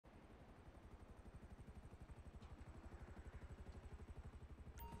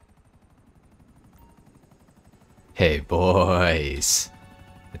Hey boys,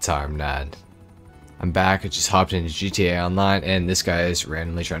 it's HarmNone. I'm back. I just hopped into GTA Online and this guy is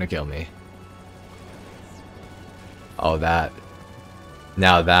randomly trying to kill me. Oh, that.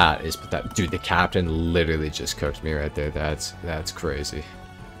 Now that is pathetic. Dude, the captain literally just cooked me right there. That's crazy.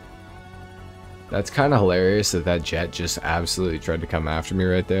 That's kind of hilarious that that jet just absolutely tried to come after me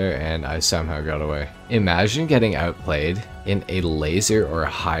right there and I somehow got away. Imagine getting outplayed in a laser or a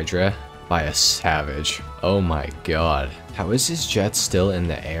hydra by a savage. Oh my god. How is his jet still in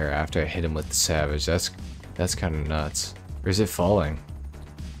the air after I hit him with the savage? That's kind of nuts. Or is it falling?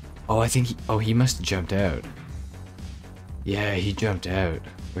 Oh, I think he must have jumped out. Yeah, he jumped out.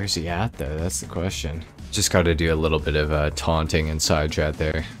 Where's he at though? That's the question. Just gotta do a little bit of taunting and side chat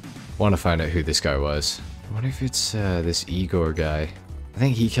there. Want to find out who this guy was. I wonder if it's this Igor guy. I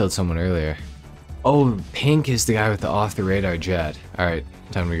think he killed someone earlier. Oh, Pink is the guy with the off-the-radar jet. Alright,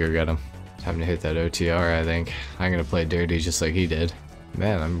 time to go get him. Time to hit that OTR, I think. I'm gonna play dirty just like he did.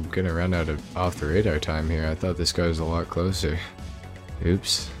 Man, I'm gonna run out of off-the-radar time here. I thought this guy was a lot closer.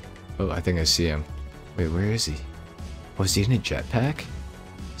 Oops. Oh, I think I see him. Wait, where is he? Was he in a jetpack?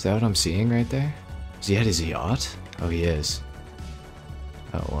 Is that what I'm seeing right there? Is he at his yacht? Oh, he is.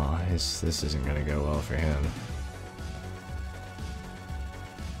 Oh well, this isn't gonna go well for him.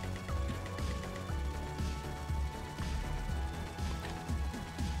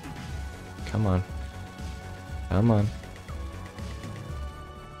 Come on. Come on.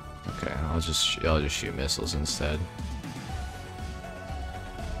 Okay, I'll just shoot missiles instead.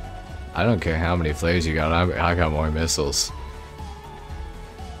 I don't care how many flares you got, I got more missiles.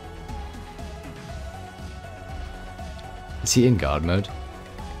 Is he in God mode?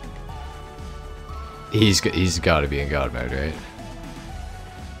 He's got to be in God mode, right?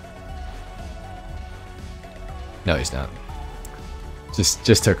 No, he's not.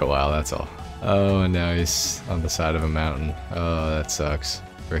 Just took a while, that's all. Oh, and now he's on the side of a mountain. Oh, that sucks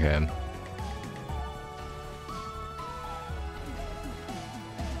for him.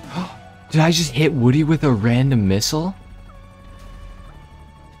 Did I just hit Woody with a random missile?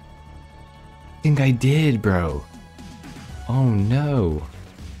 I think I did, bro. Oh no.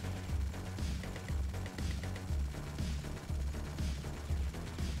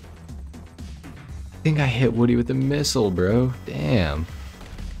 I think I hit Woody with a missile, bro. Damn.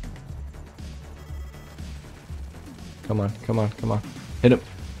 Come on, come on, come on. Hit him.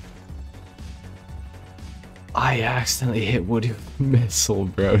 I accidentally hit Woody with a missile,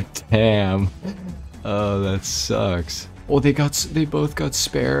 bro. Damn. Oh, that sucks. Oh, they both got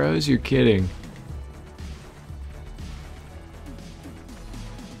sparrows? You're kidding.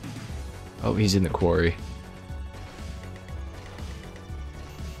 Oh, he's in the quarry.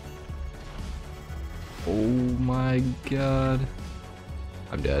 Oh my god.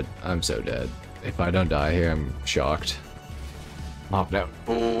 I'm dead. I'm so dead. If I don't die here, I'm shocked. Hopped out.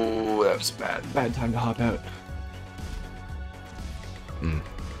 Oh, that was bad time to hop out.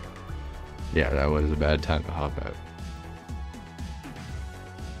 Yeah, that was a bad time to hop out.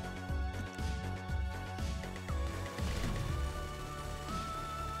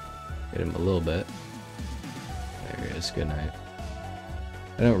 Hit him a little bit. There he is. Good night.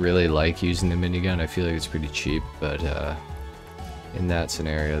 I don't really like using the minigun. I feel like it's pretty cheap, but in that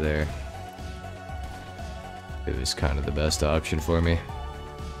scenario there, it was kind of the best option for me.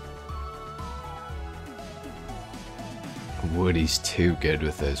 Woody's too good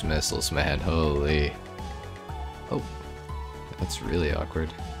with those missiles, man. Holy. Oh, that's really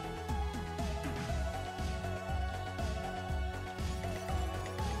awkward.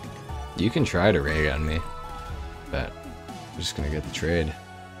 You can try to ray on me, but I'm just gonna get the trade.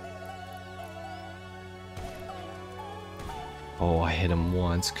 Oh, I hit him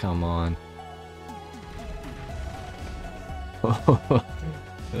once, come on. Oh,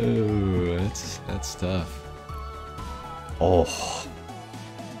 that's tough. Oh.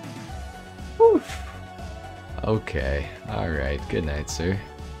 Whew. Okay, alright, good night, sir.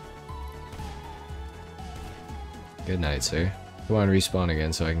 Good night, sir. Come on, respawn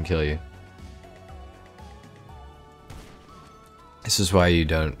again so I can kill you. This is why you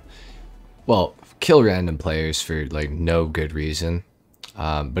don't, well, kill random players for like no good reason,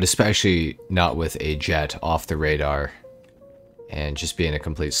 but especially not with a jet off the radar and just being a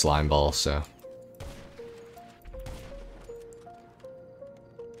complete slime ball. So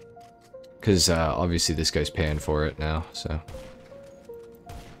because obviously this guy's paying for it now, so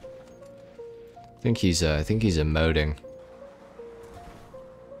I think he's emoting.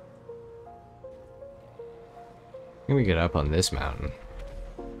 Can we get up on this mountain?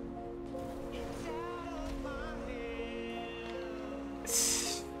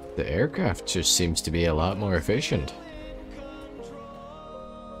 The aircraft just seems to be a lot more efficient.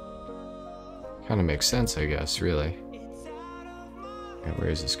 Kind of makes sense, I guess, really. Okay, where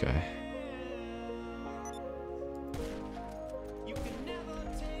is this guy?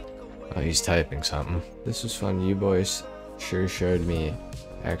 Oh, he's typing something. This was fun. You boys sure showed me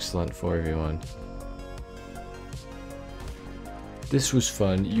excellent 4v1. This was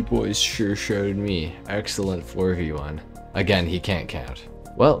fun. You boys sure showed me excellent 4v1. Again, he can't count.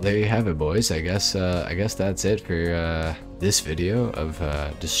 Well, there you have it, boys. I guess that's it for this video of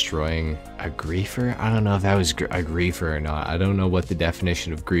destroying a griefer. I don't know if that was a griefer or not. I don't know what the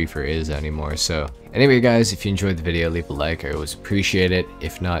definition of griefer is anymore. So anyway, guys, if you enjoyed the video, leave a like. I always appreciate it.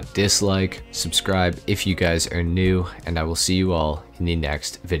 If not, dislike, subscribe if you guys are new, and I will see you all in the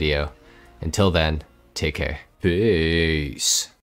next video. Until then, take care. Peace.